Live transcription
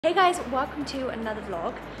Hey guys, welcome to another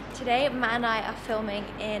vlog. Today Matt and I are filming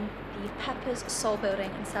in the Pepper's Soul Building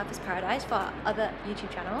in Surfers Paradise for our other YouTube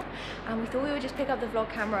channel, and we thought we would just pick up the vlog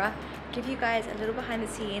camera, give you guys a little behind the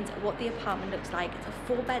scenes of what the apartment looks like. It's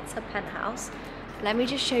a 4-bed sub penthouse. Let me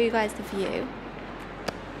just show you guys the view.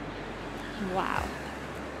 Wow.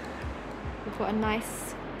 We've got a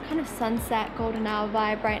nice kind of sunset, golden hour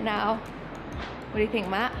vibe right now. What do you think,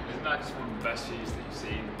 Matt? Isn't that just one of the best views that you've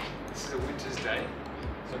seen? This is a winter's day.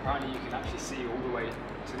 So apparently you can actually see all the way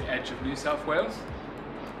to the edge of New South Wales.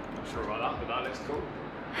 Not sure about that, but that looks cool.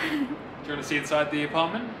 Do you want to see inside the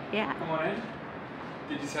apartment? Yeah. Come on in.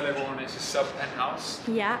 Did you tell everyone it's a sub penthouse?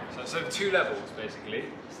 Yeah. So it's over 2 levels basically.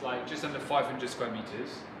 It's like just under 500 square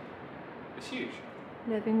meters. It's huge.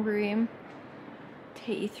 Living room.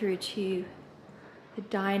 Take you through to the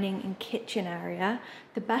dining and kitchen area.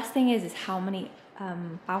 The best thing is how many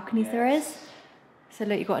balconies there is. So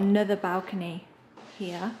look, you've got another balcony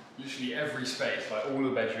here. Literally every space, like all the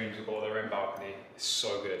bedrooms have got their own balcony. It's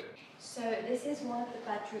so good. So this is one of the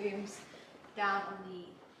bedrooms down on the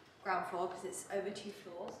ground floor because it's over 2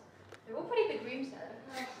 floors. They're all pretty big rooms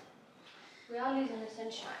though. We are losing the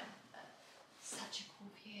sunshine, but such a cool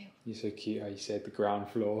view. You're so cute how you said the ground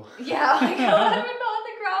floor. Yeah, oh my god, we're not on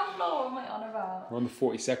the ground floor. What am I on about? We're on the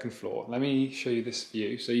 42nd floor. Let me show you this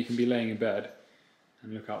view so you can be laying in bed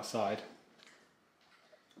and look outside.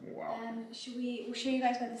 Wow. We'll show you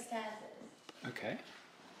guys where the stairs is. Okay.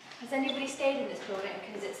 Has anybody stayed in this building?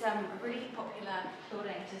 Because it's a really popular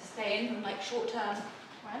building to stay in, like short-term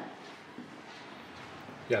rent.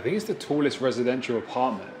 Yeah, I think it's the tallest residential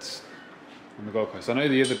apartments on the Gold Coast. I know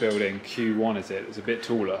the other building, Q1 is it? It's a bit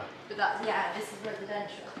taller. But that's, yeah, this is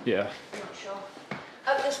residential. Yeah. I'm not sure.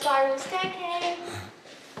 Up the spiral staircase.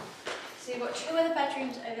 So you've got 2 other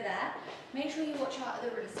bedrooms over there. Make sure you watch out the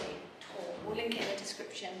real estate tour. We'll link it in the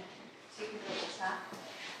description so you can go watch that.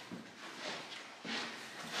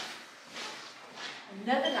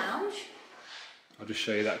 Another lounge. I'll just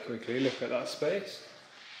show you that quickly. Look at that space.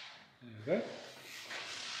 There we go.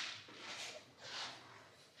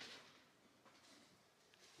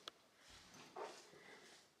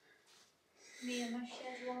 Me and my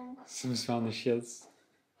chaise longue. Someone's found the sheds.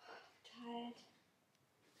 Tired.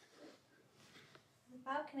 The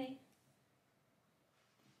balcony.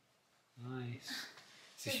 Nice.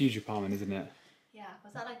 It's a huge apartment, isn't it? Yeah,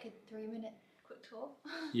 was that like a 3-minute quick tour?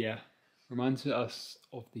 Yeah. Reminds us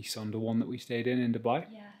of the Sonder one that we stayed in Dubai.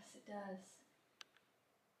 Yes, it does.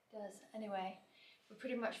 It does. Anyway, we're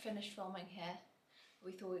pretty much finished filming here.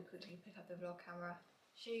 We thought we'd quickly pick up the vlog camera,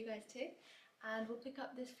 show you guys too, and we'll pick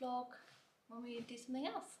up this vlog when we do something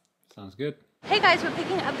else. Sounds good. Hey guys, we're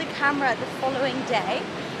picking up the camera the following day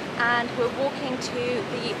and we're walking to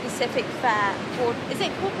the Pacific Fair. Is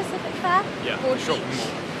it called Pacific Fair? Yeah, shopping mall.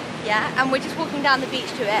 Yeah, and we're just walking down the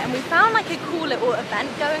beach to it and we found like a cool little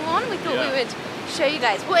event going on. We thought we would show you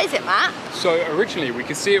guys. What is it, Matt? So originally we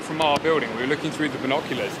could see it from our building. We were looking through the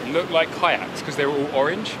binoculars. It looked like kayaks because they were all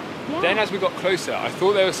orange. Yeah. Then as we got closer, I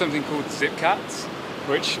thought there was something called zip cats,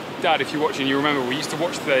 which, Dad, if you're watching, you remember we used to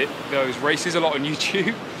watch those races a lot on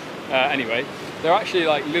YouTube. Anyway, they're actually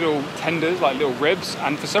like little tenders, like little ribs,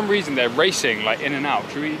 and for some reason they're racing like in and out.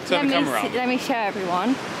 Should we turn the camera around? Let me show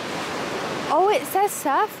everyone. Oh, it says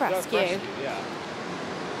surf rescue. Yeah.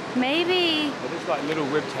 Maybe. They're just like little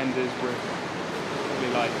rib tenders with probably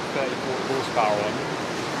like 30-40 horsepower on.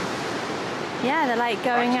 Yeah, they're like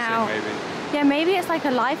going out. Maybe. Yeah, maybe it's like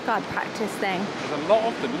a lifeguard practice thing. There's a lot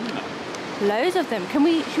of them, isn't there? Loads of them. Should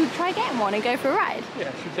we try getting one and go for a ride?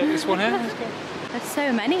 Yeah, should we take this one here? Let's go. There's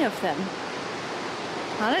so many of them.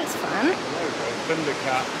 That looks fun. There we go.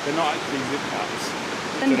 Thundercat. They're not actually zip cats.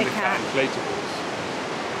 Thundercat Inflatables.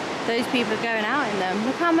 Those people are going out in them.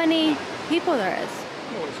 Look how many people there is.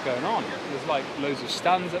 What's going on? There's like loads of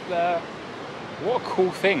stands up there. What a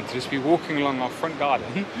cool thing to just be walking along our front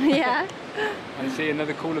garden. Yeah. And see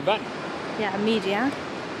another cool event. Yeah, media.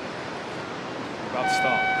 About to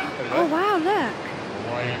start. Oh wow, look.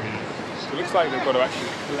 So it looks like they've got to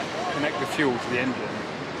actually connect the fuel to the engine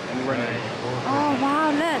and run it. Oh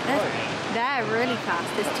wow, look. They're really fast,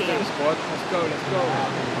 this team. Squad, let's go, let's go.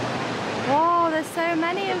 Whoa, there's so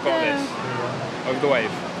many of them. This. Over the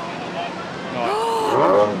wave. Nice.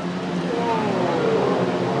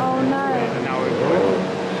 Oh no. And now over the wave.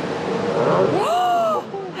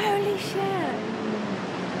 Holy shit.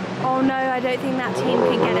 Oh no, I don't think that team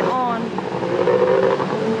can get it on.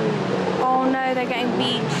 Oh no, they're getting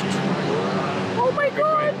beached. Oh my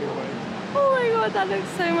god. Oh my god, that looks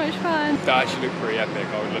so much fun. That actually looked pretty epic.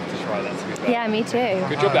 I would love to try that, to be fair. Yeah, me too.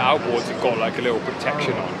 Good job the outboards have got like a little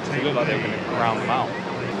protection on. They look like they were going to ground them out.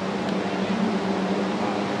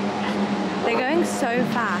 They're going so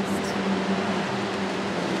fast.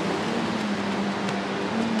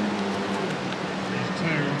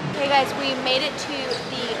 Okay guys, we made it to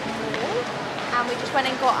the mall and we just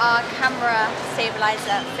went and got our camera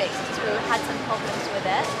stabilizer fixed because we had some problems with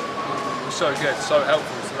it. It was so good, so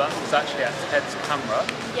helpful. So that was actually at Ted's camera.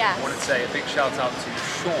 Yes. I want to say a big shout out to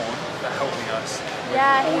Sean for helping us with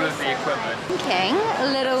all of the equipment. Thinking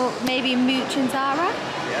a little maybe mooch and Zara.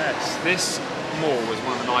 Yes, this mall was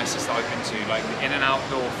one of the nicest that I've been to, like the in and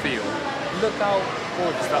outdoor feel. Look how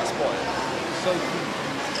gorgeous that spot is. So cool.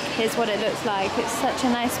 Here's what it looks like. It's such a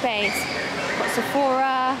nice space. Got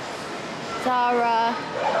Sephora, Zara,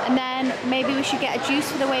 and then maybe we should get a juice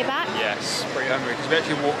for the way back. Yes, pretty hungry because we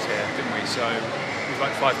actually walked here, didn't we? So it was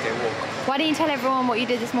like a 5k walk. Why don't you tell everyone what you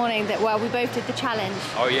did this morning? That well, we both did the challenge.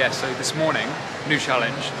 Oh yeah, so this morning, new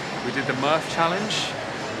challenge. We did the Murph challenge,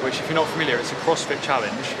 which if you're not familiar, it's a CrossFit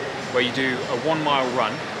challenge where you do a 1 mile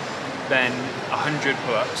run, then 100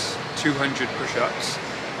 pull-ups, 200 push-ups,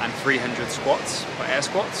 and 300 squats, or air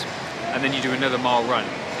squats, and then you do another mile run.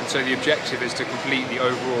 And so the objective is to complete the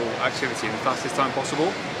overall activity in the fastest time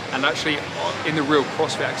possible. And actually, in the real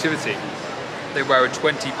CrossFit activity, they wear a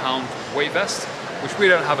 20-pound weight vest, which we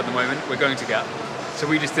don't have at the moment, we're going to get. So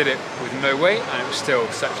we just did it with no weight, and it was still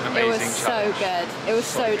such an amazing challenge. It was so good. It was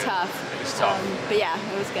so tough. It was tough. But yeah,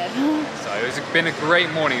 it was good. So it's been a great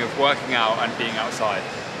morning of working out and being outside.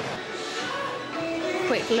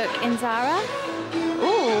 Quick look in Zara.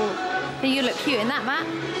 Ooh, you look cute in that, Matt.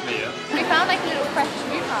 Yeah. We found like a little fresh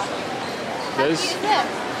shoe market. How cute is this?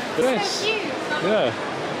 It's so cute. Yeah.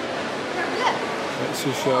 Look. Let's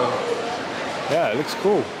just yeah, it looks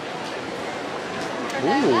cool.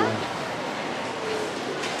 Ooh.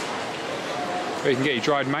 Well, you can get your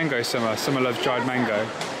dried mango, Summer. Summer loves dried mango.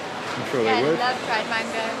 I'm sure they would. I love dried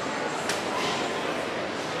mango.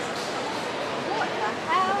 What the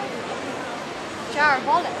hell? Jar of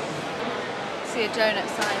olives. See a donut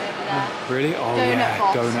sign over there. Really? Oh Donut yeah,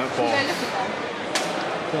 box. donut box. Can we go look at them?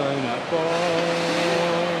 Donut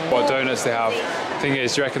box. What donuts they have? Thing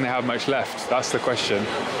is, do you reckon they have much left? That's the question.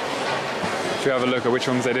 Should we have a look at which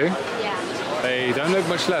ones they do? Yeah. They don't look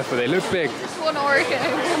much left, but they look big. Just one Oreo.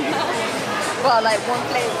 Well, like one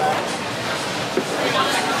flavour.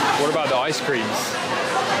 What about the ice creams?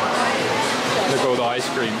 Look at all the ice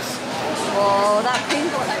creams. Whoa, that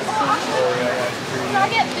pink one. Oreo ice cream. Can I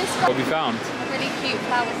get this What one? have you found? Really cute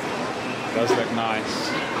flower scene. Does look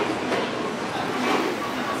nice.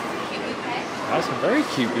 Cute bouquet. That's a very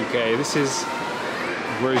cute bouquet. This is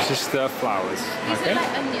Rochester flowers. These Okay. are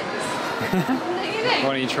like onions. Don't you think?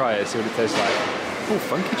 Why don't you try it? See what it tastes like. Oh,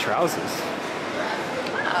 funky trousers.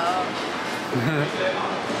 Oh.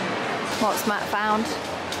 What's Matt found?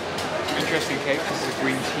 Interesting cake. This is a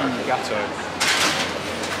green tea gatto.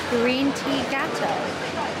 Green tea gatto.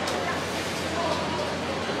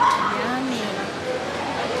 Yummy.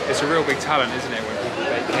 It's a real big talent, isn't it, when people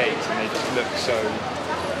bake cakes and they just look so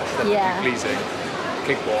aesthetically pleasing.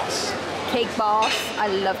 Cake Boss. Cake Boss. I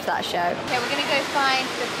loved that show. Okay, we're gonna go find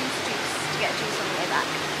the Boost juice to get juice on the way back.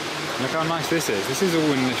 Look how nice this is. This is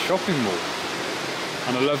all in the shopping mall.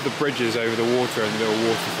 And I love the bridges over the water and the little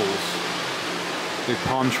waterfalls. The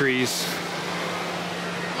palm trees.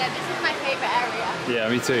 Yeah, this is my favourite area. Yeah,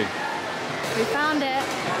 me too. We found it.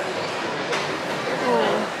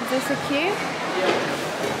 Oh, is this a queue?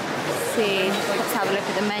 Let's see. Let's have a look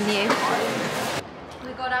at the menu.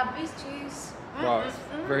 We got our Boost juice. Wow, it's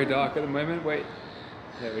very dark at the moment. Wait,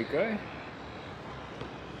 there we go.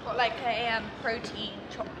 Got like a protein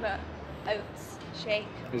chocolate oats shake.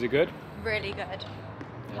 Is it good? Really good.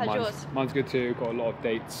 Yeah, How's yours? Mine's good too. Got a lot of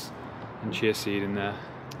dates and chia seed in there.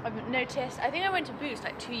 I've noticed, I think I went to Boost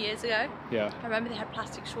like 2 years ago. Yeah. I remember they had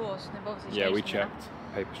plastic straws and they've obviously Yeah, changed we them now. checked.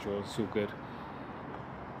 Paper straws, it's all good.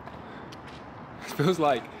 It feels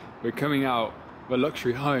like we're coming out of a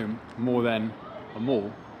luxury home more than a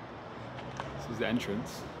mall. This is the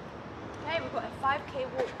entrance. Okay, we've got a 5k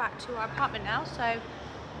walk back to our apartment now, so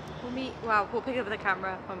we'll pick up the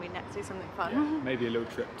camera when we next do something fun. Yeah, maybe a little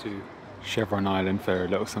trip to Chevron Island for a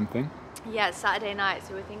little something. Yeah, it's Saturday night,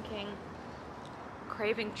 so we're thinking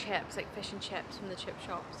craving chips, like fish and chips from the chip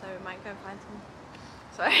shop, so we might go and find some.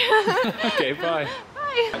 Sorry. Okay, bye.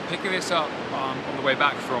 Bye. Picking this up on the way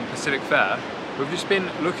back from Pacific Fair, we've just been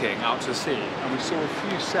looking out to sea and we saw a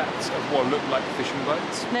few sets of what looked like fishing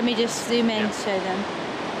boats. Let me just zoom in to show them.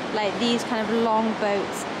 Like these kind of long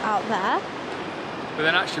boats out there. But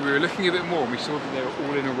then actually we were looking a bit more and we saw that they were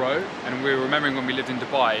all in a row, and we were remembering when we lived in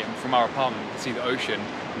Dubai and from our apartment we could see the ocean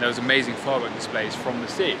and there was amazing firework displays from the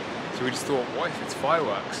sea. So we just thought, what if it's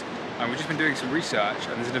fireworks? And we've just been doing some research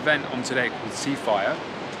and there's an event on today called Sea Fire.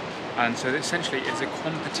 And so essentially it's a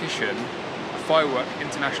competition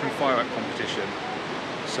international firework competition.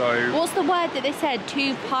 So what's the word that they said?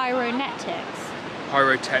 Two pyrotechnics.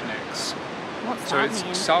 Pyrotechnics. What's So that it's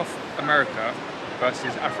mean? South America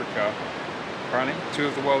versus Africa. Apparently, two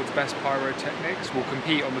of the world's best pyrotechnics will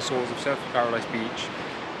compete on the shores of Surfers Paradise Beach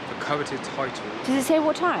for coveted title Does it say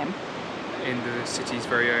what time? in the city's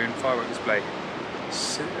very own firework display.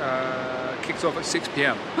 Kicks off at 6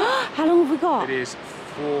 p.m. How long have we got? It is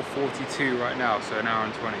 4:42 right now, so an hour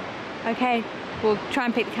and 20. Okay, we'll try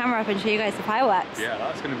and pick the camera up and show you guys the fireworks. Yeah,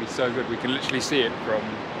 that's going to be so good. We can literally see it from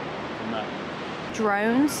there.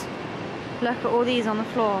 Drones. Look at all these on the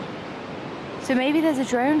floor. So maybe there's a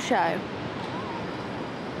drone show.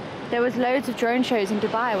 There was loads of drone shows in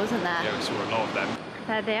Dubai, wasn't there? Yeah, we saw a lot of them.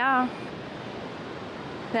 There they are.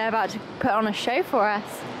 They're about to put on a show for us.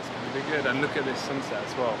 It's going to be good. And look at this sunset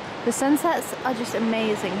as well. The sunsets are just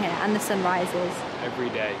amazing here, and the sunrises. Every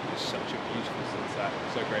day is such a beautiful sunset.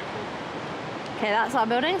 I'm so grateful. Okay, that's our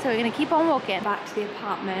building, so we're going to keep on walking. Back to the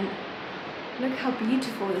apartment. Look how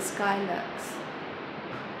beautiful the sky looks.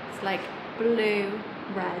 It's like blue,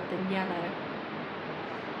 red, and yellow.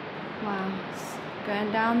 Wow.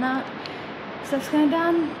 Going down that. Stuff's going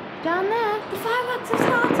down there. The fireworks have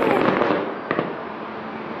started.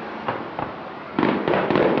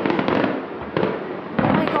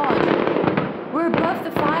 Oh my god. We're above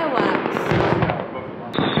the fireworks.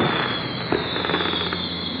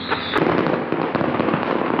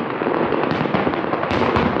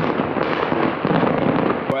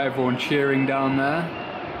 Got everyone cheering down there.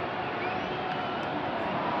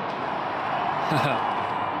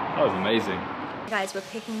 That was amazing. Guys, we're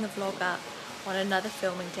picking the vlog up on another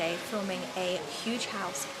filming day, filming a huge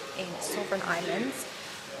house in Sovereign Islands.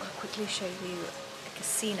 I'll quickly show you a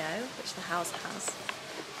casino, which the house has.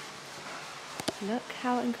 Look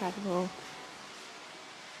how incredible.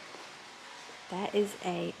 There is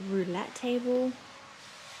a roulette table.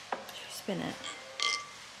 Should we spin it?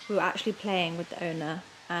 We were actually playing with the owner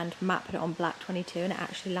and Matt put it on black 22 and it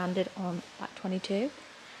actually landed on black 22.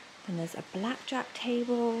 Then there's a blackjack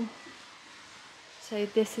table. So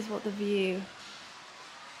this is what the view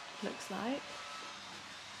looks like.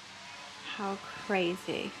 How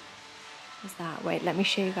crazy is that? Wait, let me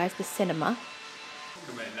show you guys the cinema.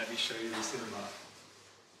 Come in, let me show you the cinema.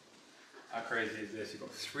 How crazy is this? You've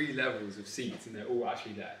got 3 levels of seats and they're all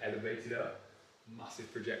actually there, elevated up, massive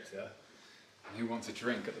projector. And who wants a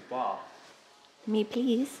drink at the bar? Me,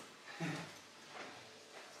 please.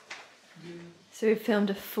 So we filmed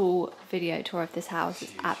a full video tour of this house.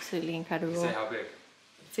 It's absolutely incredible. Say how big?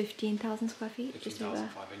 15,000 square feet, just over.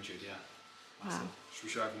 15,500, yeah. Massive. Wow. Should we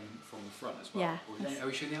show everyone from the front as well? Yeah. Are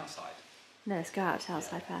we showing the outside? No, let's go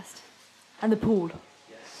outside first. And the pool.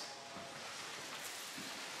 Yes.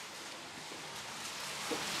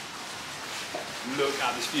 Look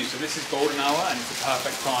at this view. So this is golden hour and it's a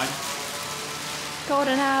perfect time.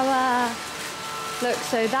 Golden hour. Look,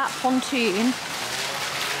 so that pontoon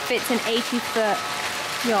fits an 80-foot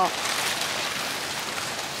yacht.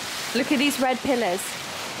 Look at these red pillars.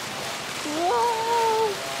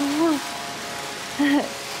 Whoa!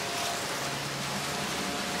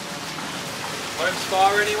 Home spa,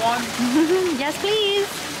 anyone? Yes, please.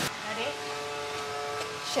 Ready?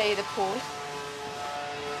 Show you the pool.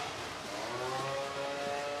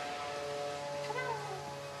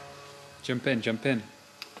 Jump in, jump in.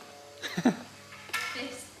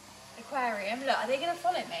 This aquarium. Look, are they going to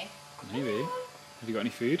follow me? Maybe. Have you got any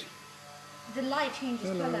food? The light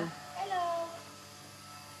changes colour. Hello.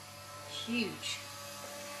 Huge.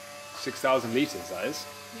 6,000 litres, that is.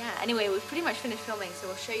 Yeah, anyway, we've pretty much finished filming, so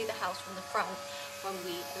we'll show you the house from the front when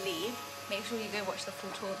we leave. Make sure you go watch the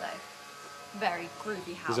full tour though. Very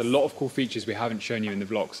groovy house. There's a lot of cool features we haven't shown you in the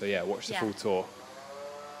vlog, so yeah, watch the full tour.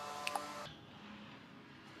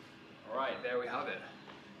 Alright, there we have it.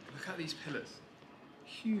 Look at these pillars.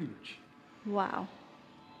 Huge. Wow.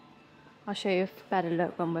 I'll show you a better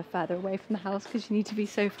look when we're further away from the house because you need to be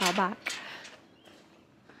so far back.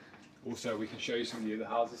 Also, we can show you some of the other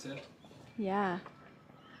houses here. Yeah.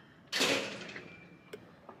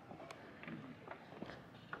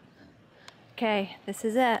 Okay, this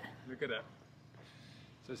is it. Look at it.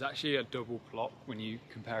 So it's actually a double plot when you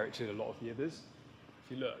compare it to a lot of the others.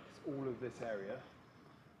 If you look, it's all of this area.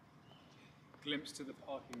 Glimpse to the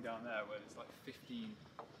parking down there where there's like 15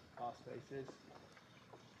 car spaces.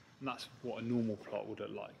 And that's what a normal plot would look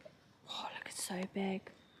like. Oh, look, it's so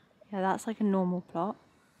big. Yeah, that's like a normal plot.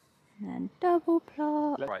 And then double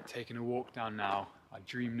plot. Right, taking a walk down now, our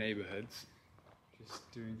dream neighbourhoods.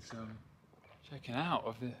 Just doing some checking out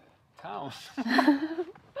of the town.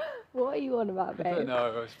 What are you on about, babe? I don't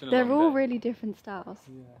know, it's been a They're long all day. really different styles.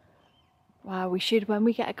 Yeah. Wow, we should, when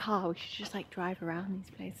we get a car, we should just like drive around these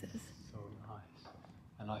places. So nice.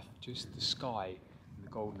 And just the sky and the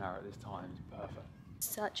golden hour at this time is perfect.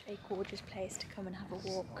 Such a gorgeous place to come and have a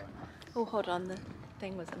walk. So nice. Oh, hold on, the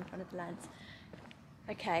thing was in front of the lens.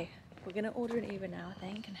 Okay, we're gonna order an Uber now, I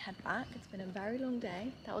think, and head back. It's been a very long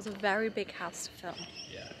day. That was a very big house to film.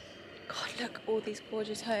 Yeah. God, look, all these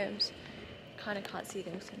gorgeous homes. Kind of can't see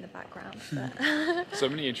them in the background, but So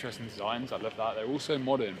many interesting designs. I love that. They're all so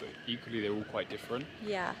modern, but equally they're all quite different.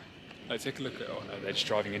 yeah. Like, take a look at. Oh no, they're just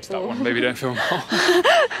driving into that one. Maybe don't film.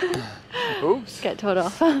 Oops. Get told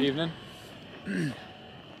off. Evening.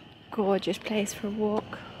 Gorgeous place for a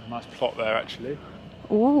walk. Nice plot there, actually.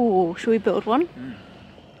 Ooh, should we build one?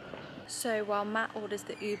 So while Matt orders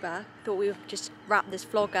the Uber, thought we would just wrap this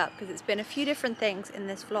vlog up because it's been a few different things in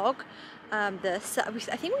this vlog. I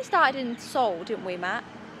think we started in Seoul, didn't we, Matt?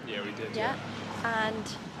 Yeah, we did. Yeah. And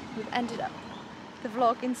we've ended up the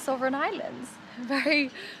vlog in Sovereign Islands. Very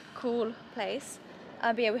cool place.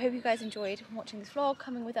 But yeah, we hope you guys enjoyed watching this vlog,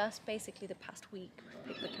 coming with us basically the past week.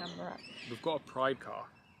 Pick the camera up. We've got a pride car.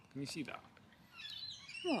 Can you see that?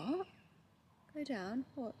 What? Go down.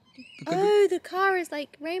 What? Oh, the car is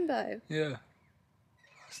like rainbow. Yeah.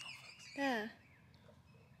 There.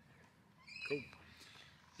 Cool.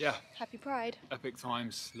 Yeah. Happy Pride. Epic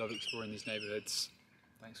times. Love exploring these neighbourhoods.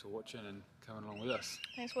 Thanks for watching and coming along with us.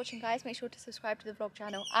 Thanks for watching, guys. Make sure to subscribe to the vlog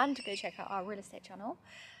channel and to go check out our real estate channel.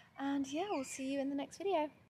 And yeah, we'll see you in the next video.